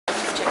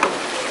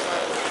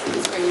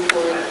bring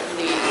forward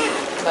the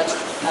budget,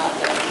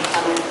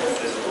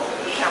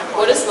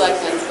 Board of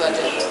Selectmen's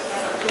budget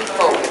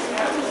vote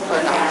or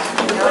not?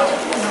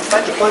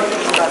 Budget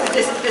committee's budget.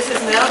 This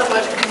is now the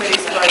budget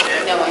committee's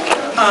budget. No,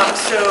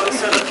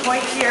 So the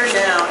point here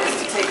now is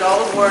to take all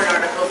the warrant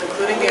articles,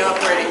 including the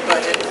operating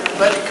budget, to the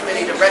budget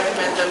committee to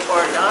recommend them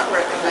or not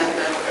recommend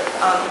them.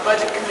 The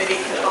budget committee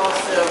can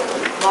also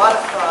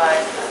modify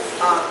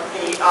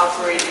the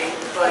operating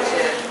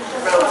budget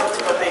relative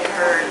to what they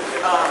heard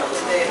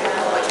today at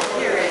the budget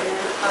hearing.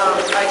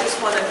 I just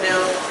want to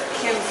note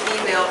Kim's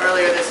email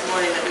earlier this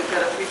morning that we've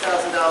got a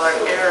 $3,000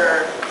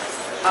 error,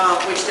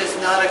 which does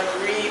not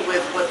agree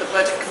with what the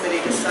budget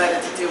committee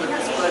decided to do with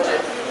this budget.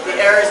 The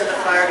error is in the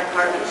fire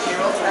department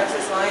payroll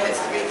taxes line.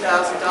 It's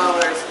 $3,000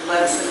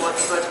 less than what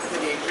the budget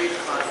committee agreed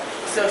upon.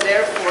 So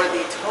therefore,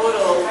 the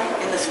total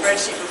in the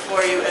spreadsheet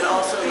before you and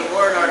also the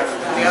warrant article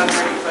for the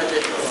operating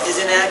budget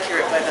is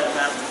inaccurate by that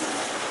amount.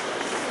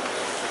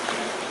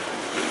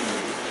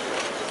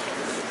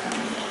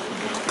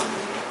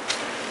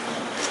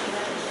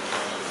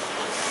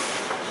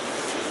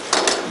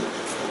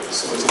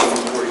 So it's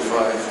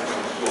 11:45.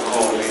 We'll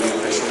call the meeting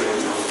officially.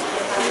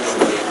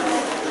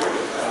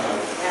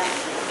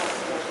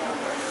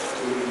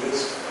 Do we need this?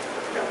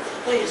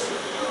 Please.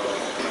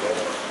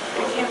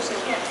 I can't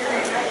hear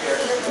you.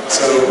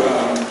 So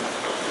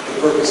the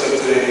purpose of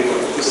today,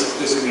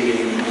 this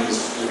meeting is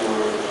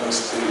for us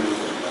to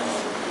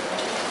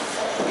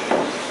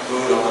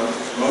vote on,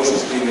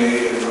 motions to be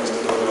made and for us to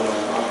vote on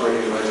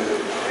operating budget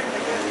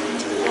and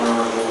each of the warrant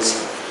articles.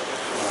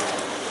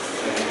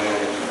 And then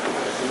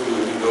we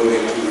would be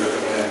voting to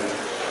recommend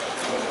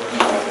or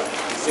not.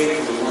 I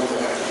think we're going to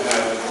have to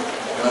have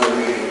another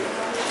meeting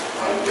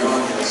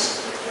beyond this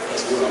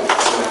as well.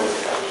 So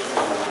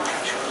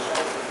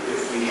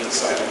if we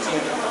decide we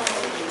can't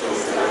go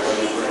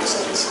forward, for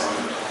instance, on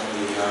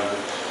the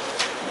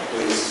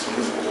police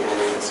municipal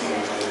board, it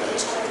seems like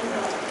that's going to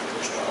have to be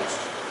pushed off.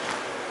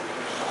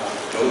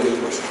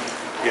 Building portion.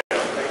 Yeah,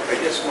 I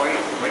guess my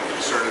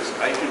concern is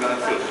I do not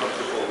feel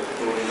comfortable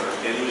voting on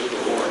any of the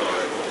warrant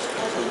articles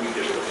until we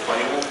get the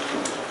final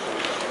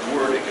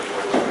wording of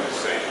what we're going to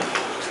say.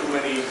 Too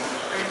many,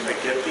 I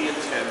get the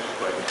intent,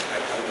 but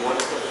I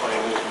want the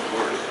final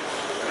wording.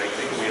 And I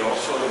think we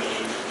also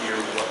need to hear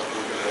what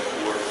we're going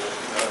to work,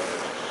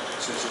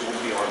 since it won't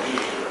be our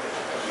meeting.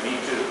 We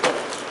need to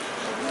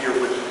hear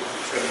what is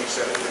going to be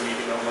said at the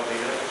meeting on Monday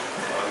night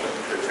on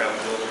the town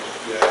building.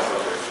 Yeah.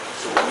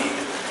 So we need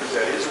to, because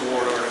that is a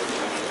warrant article,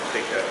 we need to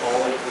take that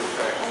all into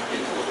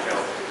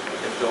account.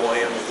 And though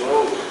I am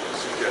loath to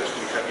suggest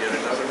we have yet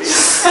another meeting,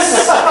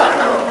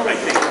 I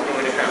think we're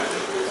going to have to.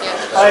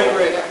 I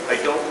agree.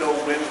 I don't know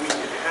when we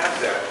can have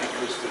that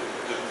because,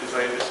 as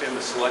I understand,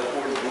 the select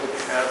board won't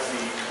have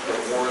the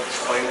warrants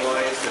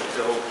finalized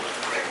until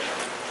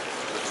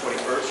the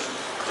 21st.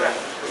 Is that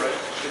correct,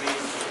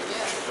 Denise?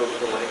 Yeah.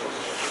 The language.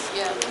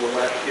 Yeah. Will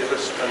that give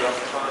us enough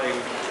time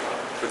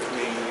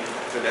between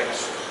the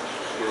next,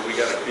 where we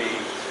got to be,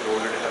 in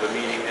order to have a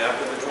meeting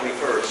after the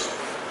 21st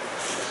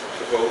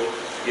to vote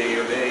yea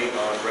or nay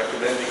on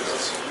recommending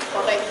this?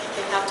 Well, they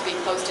have to be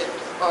posted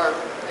or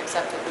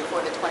accepted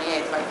before the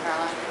 28th, right,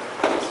 Caroline?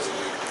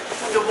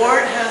 The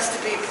warrant has to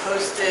be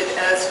posted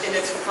as in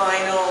its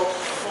final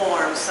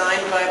form,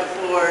 signed by the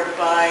board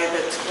by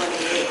the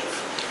 28th.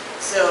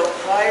 So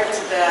prior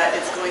to that,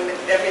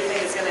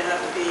 everything is going to have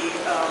to be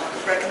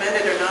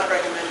recommended or not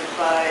recommended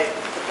by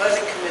the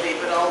budget committee,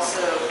 but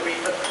also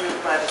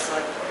approved by the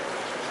select board.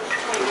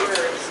 Can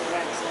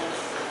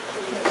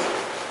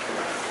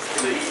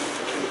we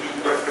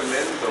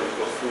recommend them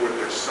before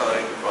they're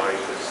signed by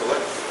the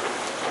select board?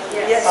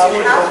 Yes,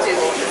 you have to,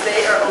 because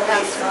they are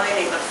only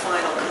signing the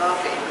final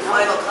copy. The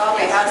final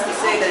copy has to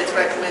say that it's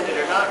recommended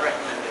or not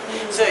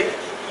recommended. So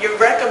you're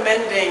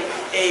recommending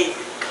a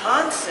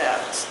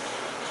concept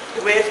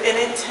with an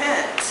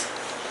intent,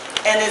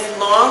 and as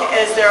long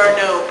as there are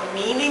no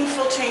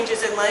meaningful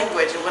changes in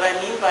language, and what I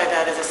mean by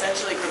that is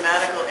essentially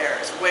grammatical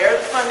errors, where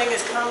the funding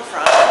is coming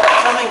from,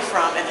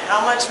 and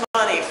how much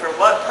money for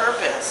what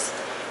purpose,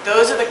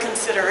 those are the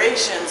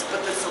considerations,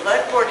 but the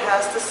select board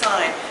has to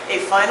sign a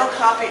final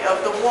copy of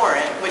the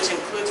warrant, which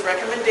includes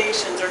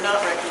recommendations or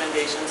not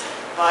recommendations,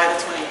 by the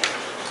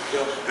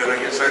 28th. Then I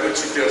guess I would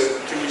suggest,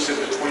 Kim, you said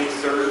the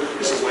 23rd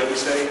is a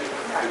Wednesday.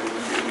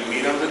 If we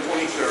meet on the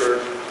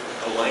 23rd,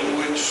 the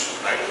language,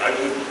 I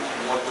would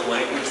want the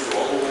language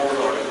for all the warrant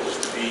articles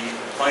to be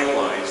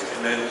finalized,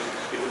 and then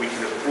if we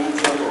can approve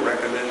them or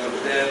recommend them,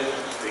 then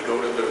they go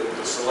to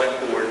the select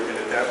board, and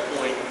at that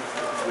point,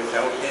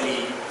 without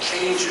any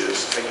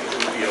changes, I think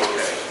it would be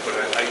okay.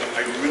 But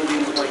I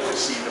really would like to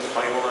see the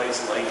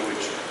finalized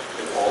language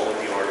in all of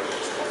the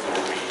articles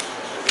before we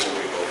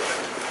vote on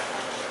it.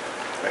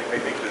 I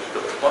think that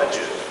the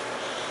budget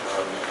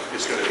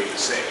is going to be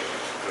the same.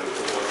 The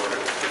one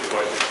article, the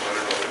budget, I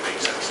don't know if it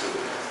makes sense to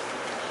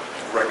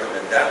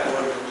recommend that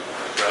one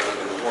rather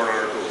than the warrant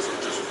articles, or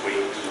just wait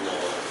to do them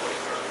all on the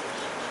 23rd.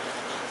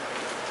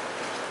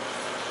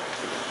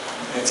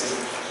 Nancy?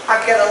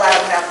 I've got a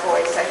loud enough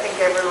voice. I think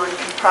everyone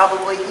can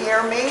probably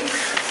hear me.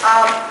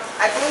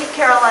 I believe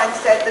Caroline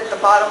said that the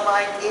bottom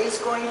line is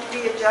going to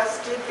be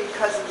adjusted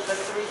because of the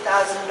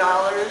 $3,000.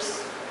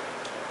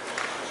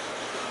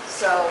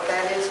 So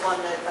that is one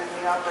that, in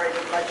the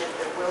operating budget,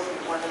 that will be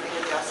one of the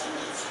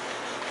adjustments.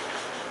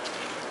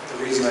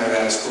 The reason I've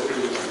asked what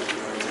we were going to be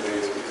doing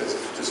today is because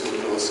of just what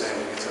Bill was saying,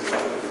 is I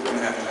thought we were going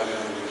to have another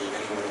meeting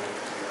anyway.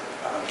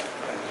 I'm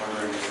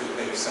wondering if it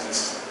makes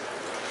sense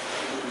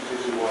if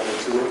we do water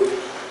sewer.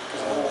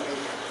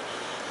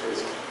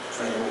 There's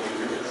Frank will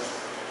be here.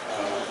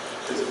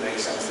 Does it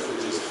make sense that we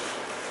just,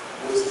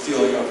 what's the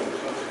feeling of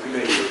the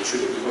committee?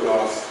 Should we put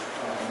off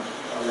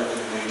our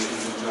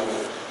recommendations until the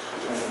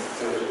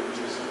 23rd,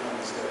 which is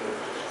Wednesday?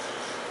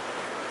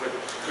 But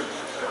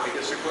I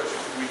guess the question,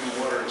 could we do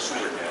water and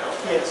sewer now?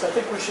 Yes, I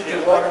think we should do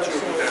Yeah, water and but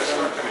sewer. that's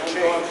not going to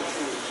change.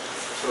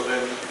 So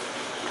then,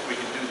 if we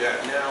can do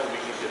that now, we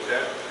can get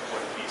that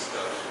one piece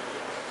done.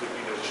 There'd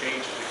be no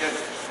changes. Again,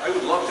 I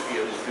would love to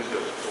be able to do the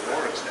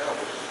warrants now,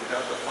 but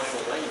without the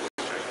final language,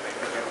 I think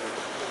that would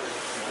be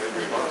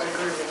very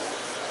responsible.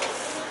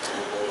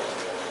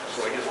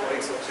 So I guess my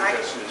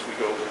suggestion is we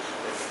go and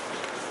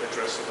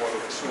address the water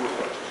and sewer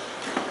budget,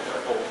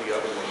 and hold the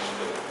other ones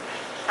still.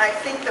 I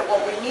think that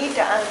what we need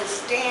to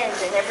understand,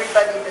 and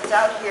everybody that's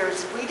out here,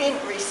 is we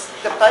didn't,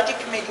 the budget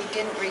committee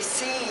didn't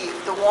receive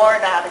the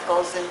warrant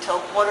articles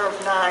until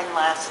 8:45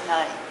 last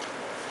night,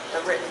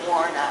 the written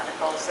warrant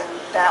articles, and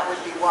that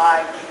would be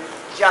why we're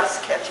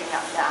just catching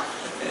up now.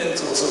 And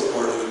it's also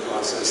part of the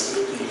process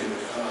that being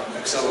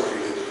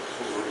accelerated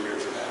over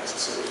years past.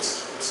 So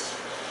it's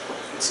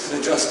an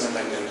adjustment,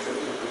 I think, that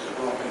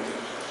we're all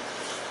making.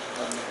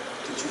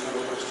 Did you have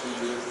a question,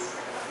 Judith?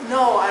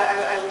 No,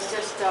 I was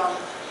just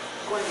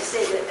going to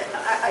say that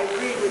I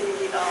agree with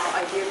the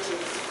idea to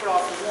put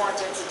off the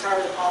warrants. It's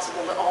entirely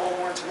possible that all the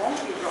warrants won't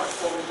be brought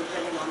forward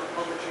depending on the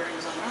public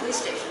hearings on the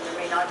police station. There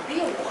may not be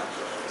a warrant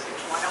for the police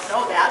station. I don't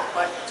know that,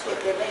 but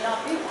there may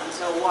not be one.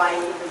 So why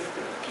even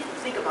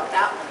think about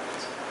that one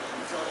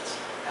until it's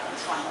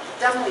final? But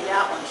definitely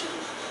that one should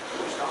be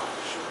pushed off,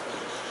 for sure.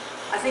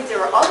 I think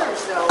there are others,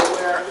 though,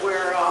 where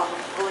we're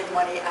pulling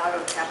money out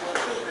of capital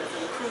improvement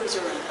and the cruiser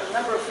and a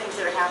number of things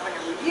that are happening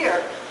every year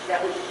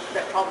that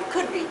probably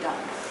could be done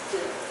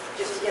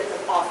just to get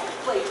them off your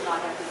plate, not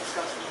have to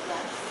discuss them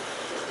again.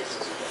 Just as a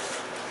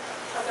suggestion.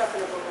 I'm not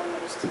going to vote on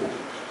those today.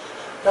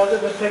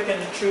 Rather than picking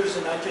and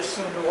choosing, I just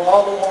soon do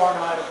all the warrant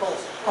articles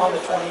on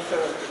the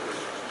 23rd.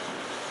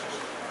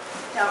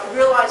 Now,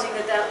 realizing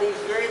that leaves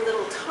very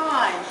little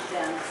time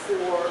then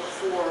for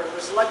the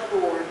select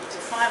board to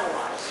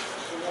finalize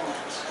the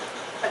warrants,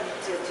 I mean,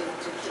 to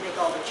make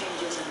all the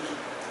changes and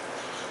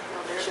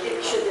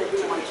should there be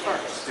one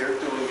first. They're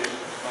doing it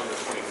on the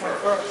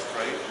 21st,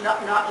 right?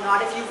 Not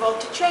if you vote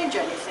to change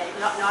anything,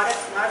 not if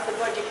the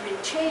budget committee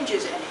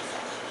changes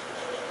anything.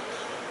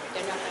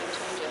 They're not going to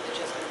change it, they're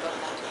just going to vote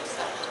not to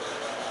accept.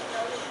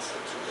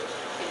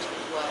 Change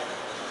what?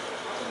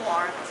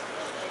 Warrants.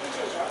 They can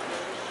change all of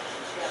them.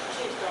 Yeah,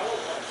 change all of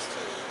those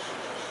too.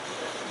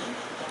 You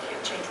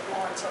can change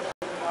warrants on the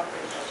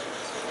operating budget.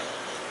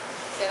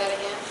 Say that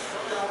again?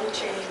 They'll only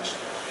change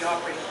the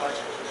operating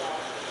budget.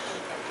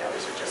 The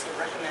others are just the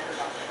recommended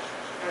operating.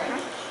 All right.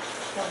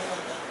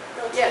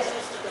 Yes. So,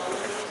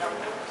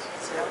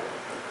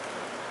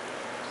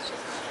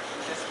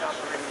 just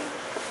operating.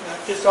 Not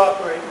just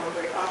operating.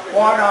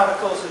 Warrant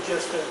articles are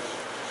just to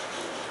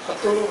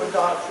approve and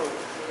not approve.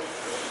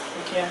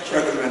 You can't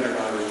change. Recommend or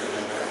not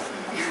recommend?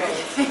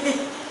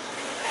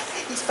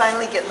 He's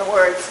finally getting the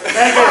words.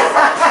 Thank you.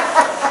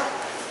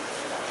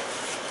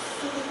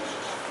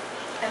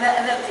 And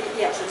then,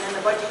 yes, and then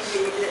the budget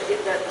committee,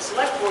 the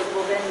select board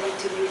will then need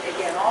to meet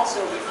again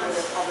also before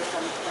they're published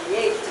on the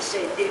 28th to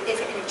say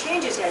if any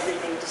changes have been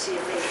made, to see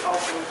if they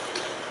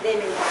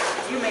may want,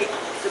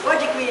 if the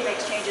budget committee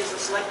makes changes,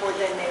 the select board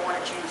then may want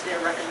to change their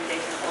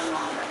recommendation or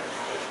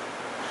non-recommendation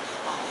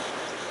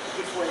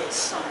before they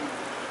sign.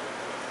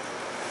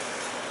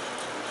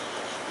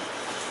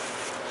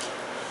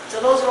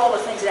 So those are all the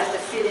things that have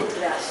to fit into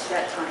that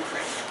time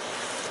frame.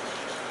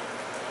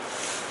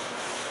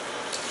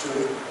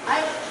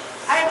 I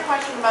have a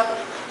question about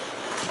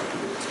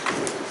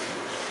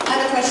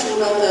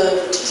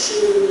the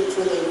petition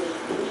for the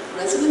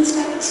residence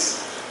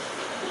tax.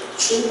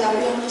 Shouldn't that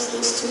be on this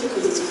list too,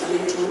 because it's a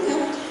financial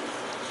impact?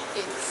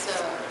 It's a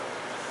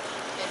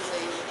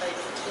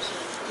petition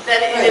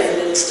That Right, is,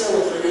 but it's still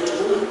a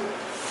financial impact.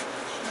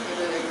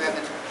 removing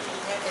revenue.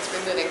 It's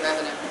removing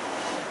revenue.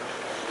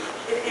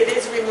 It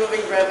is removing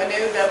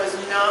revenue. That was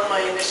not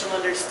my initial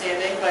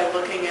understanding by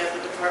looking at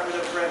the Department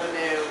of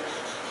Revenue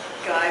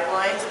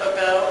guidelines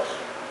about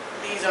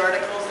these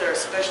articles. There are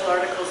special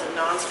articles and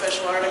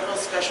non-special articles.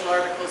 Special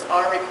articles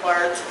are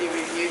required to be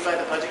reviewed by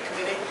the Budget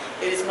Committee.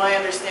 It is my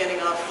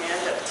understanding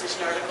offhand that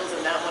petition articles,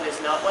 and that one is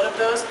not one of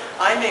those.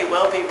 I may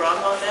well be wrong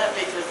on that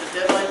because the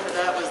deadline for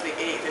that was the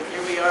 8th, and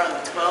here we are on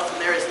the 12th, and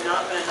there has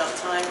not been enough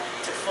time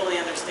to fully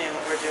understand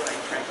what we're doing,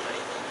 frankly.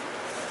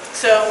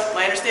 So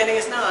my understanding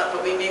is not,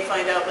 but we may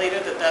find out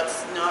later that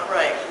that's not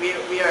right.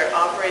 We are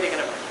operating in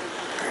a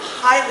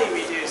highly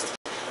reduced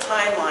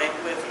timeline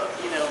with,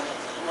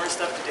 more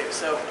stuff to do,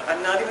 so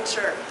I'm not even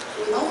sure.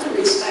 With all due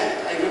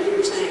respect, I know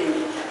you're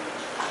saying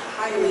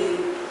highly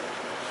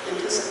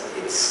implicit,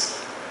 it's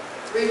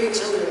 3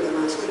 weeks earlier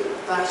than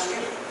last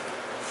year.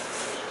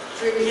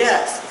 3 weeks.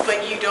 Yes,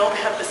 but you don't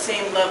have the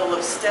same level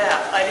of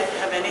staff. I didn't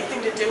have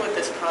anything to do with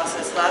this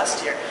process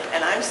last year,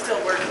 and I'm still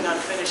working on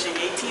finishing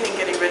 18 and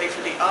getting ready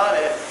for the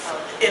audit,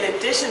 in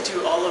addition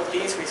to all of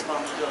these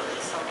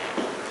responsibilities.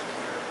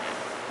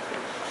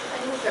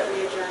 I move that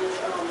we adjourn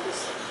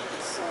this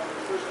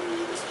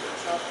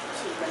workshop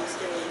to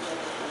Wednesday,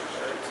 November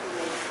 23rd, to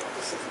make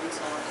decisions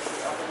on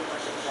the operating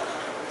budget warrant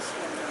articles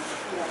and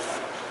more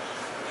time.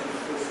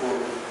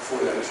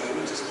 Before that, shall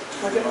we just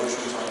make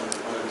motions on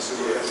the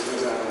sewer?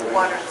 Is that all right?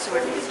 Water and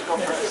sewer needs to go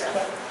first.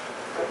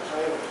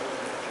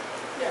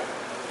 Yeah.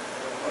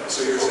 So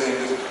you're saying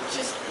that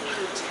Just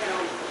the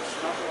town portion,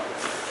 not the one.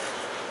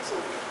 So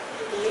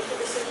we can make the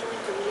decision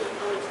to meet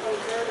on the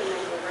 23rd and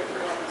then go right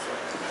for it on the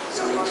 6th.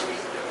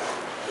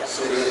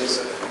 So there's,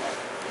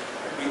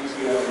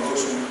 we have a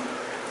motion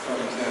from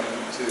Ken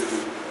to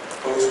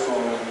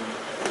postpone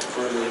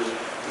further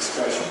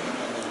discussion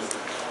of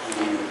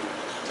the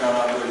town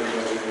operating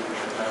budget and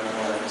the town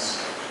warrants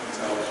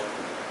until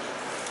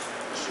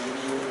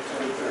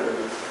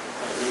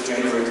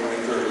January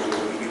 23rd, when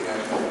we begin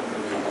the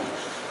meeting.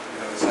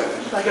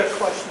 I got a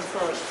question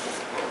first.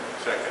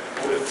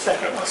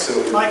 Second. So,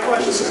 Okay. My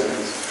question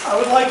is, I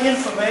would like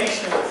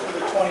information for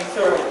the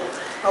 23rd.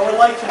 I would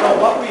like to know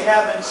what we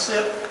have in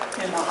SIP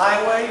in the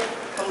highway,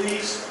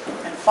 police,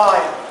 and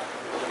fire.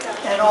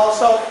 And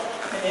also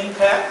an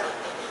impact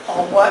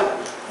on what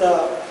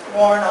the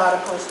warrant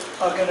articles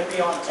are going to be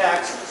on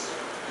taxes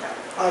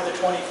on the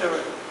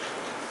 23rd.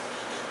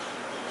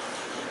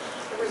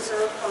 The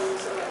reserve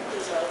funds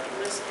is a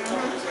list of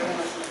all reserve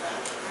funds in the back.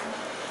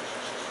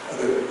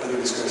 other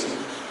discussion?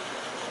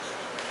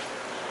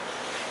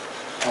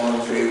 All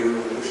in favor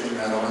of pushing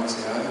that on,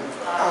 say aye.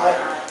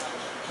 Aye.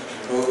 Any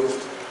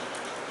opposed?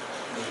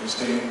 Any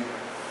abstained?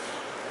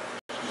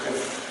 Okay,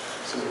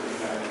 so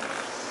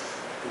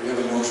we have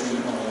a motion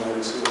on water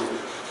and sewer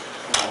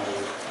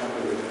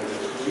operating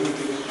budget. We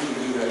can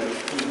do that, we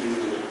can do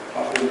the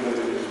operating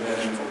budget and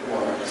then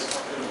warrants.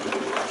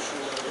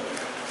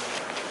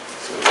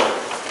 So,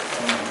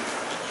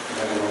 we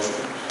have a motion.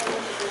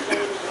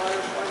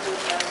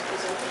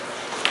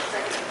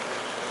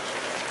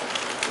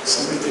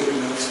 Somebody taking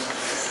notes?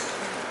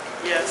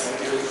 Yes.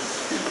 Thank you.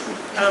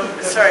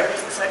 Sorry, are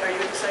you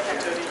the second,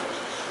 Jody?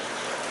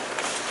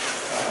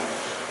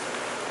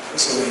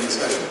 So any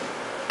discussion?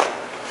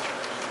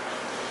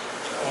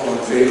 All in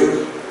favor?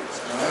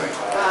 Say aye.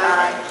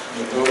 Aye.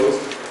 Any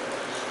opposed?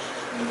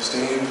 Any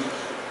abstained?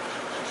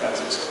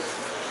 Passes.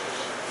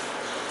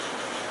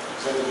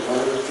 Is that the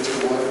water, just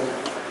the water?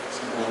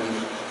 Somebody,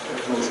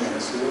 motion on the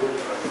sewer?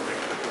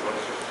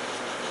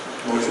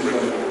 Motion by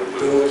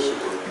Bill,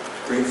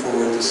 bring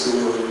forward the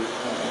sewer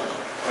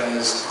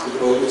as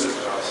proposed.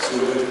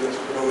 Sewer budget as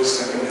proposed,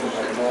 seconded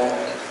by Paul.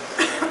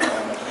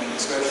 Any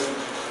discussion?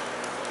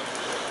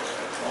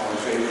 All in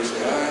favor,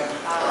 say aye.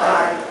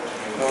 Aye.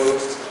 Any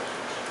opposed?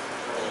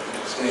 Any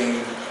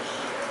abstained?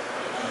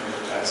 And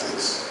it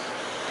passes.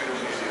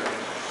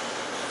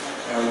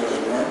 Now we go to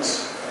warrants,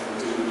 and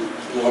do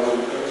water,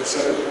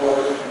 separate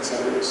water and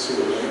separate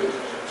sewer, right?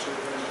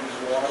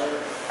 Water,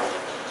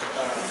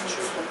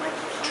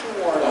 two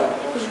water.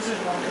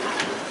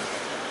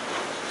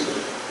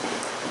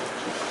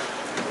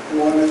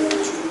 One of the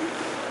two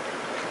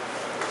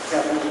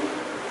capital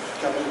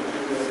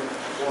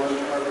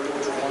warrant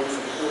articles, one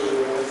for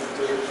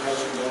 $40,000.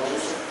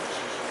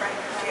 Frank,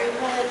 do you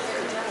want to,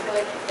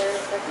 like, their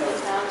respective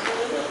town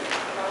to,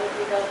 how would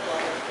we go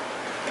for it?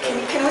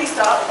 Can we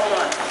stop? Hold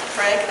on.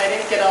 Frank, I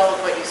didn't get all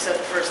of what you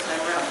said the first time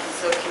around.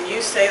 So can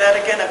you say that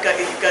again?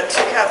 You've got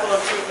two capital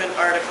improvement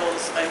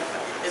articles, and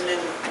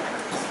then,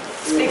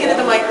 speak into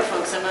the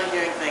microphone, because I'm not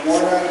hearing things. One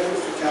article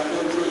for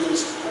capital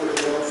improvements for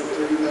the warrant for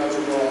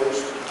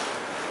 $30,000.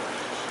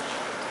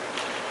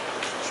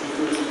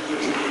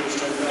 Which includes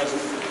 $10,000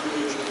 for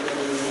bridge and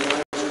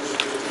revenue analysis,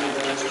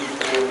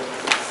 $15,000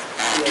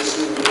 for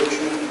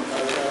deliberation, and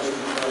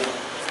 $5,000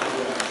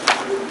 for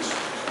improvements.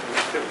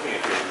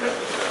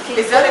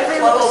 Is that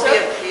agreeable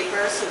via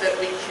paper so that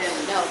we can...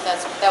 No,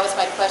 that was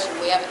my question.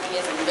 He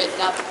hasn't written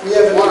up We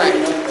haven't the warrant,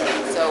 written up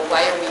that. so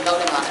why are we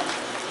voting on it?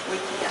 We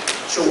can't.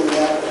 So with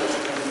that, that's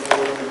kind of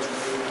going into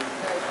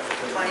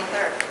the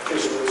 23rd.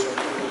 case of those.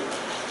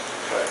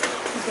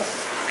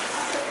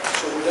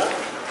 So we're done.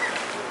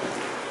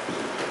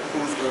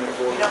 Who's going to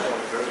vote on the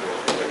third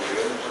one?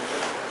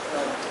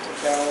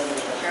 Carolyn.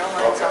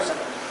 Caroline's on the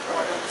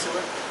water and sewer.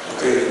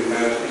 Okay, do you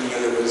have any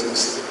other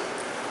business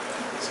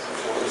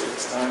before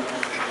it's time? Do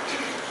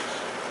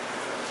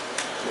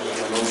we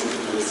have a motion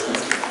to adjourn?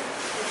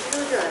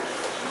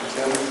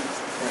 Kevin,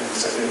 and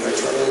seconded by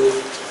Charlie.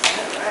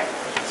 All right.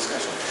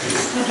 Discussion.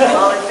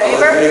 All in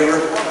favor? All in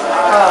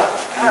favor?